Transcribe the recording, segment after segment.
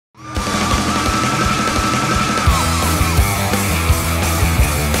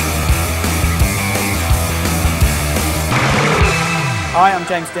Hi, I'm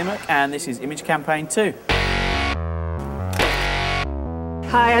James Dimmock and this is Image Campaign 2.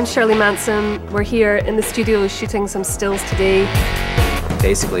 Hi, I'm Shirley Manson. We're here in the studio shooting some stills today.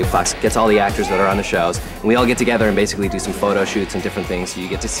 Basically, Fox gets all the actors that are on the shows, and we all get together and basically do some photo shoots and different things, so you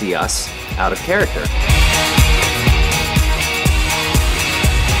get to see us out of character.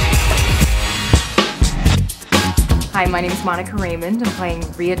 Hi, my name is Monica Raymund. I'm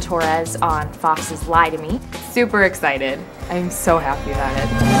playing Rhea Torres on Fox's Lie to Me. Super excited. I'm so happy about it.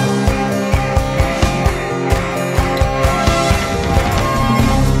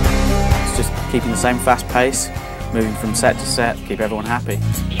 It's just keeping the same fast pace, moving from set to set, keep everyone happy.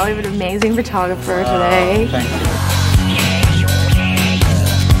 I have an amazing photographer today. Thank you.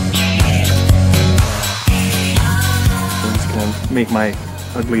 I'm just gonna make my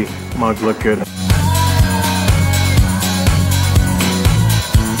ugly mug look good.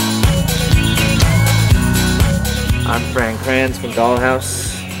 I'm Kranz from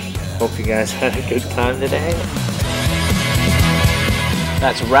Dollhouse. Hope you guys had a good time today.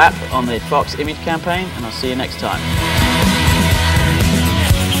 That's a wrap on the Fox Image Campaign and I'll see you next time.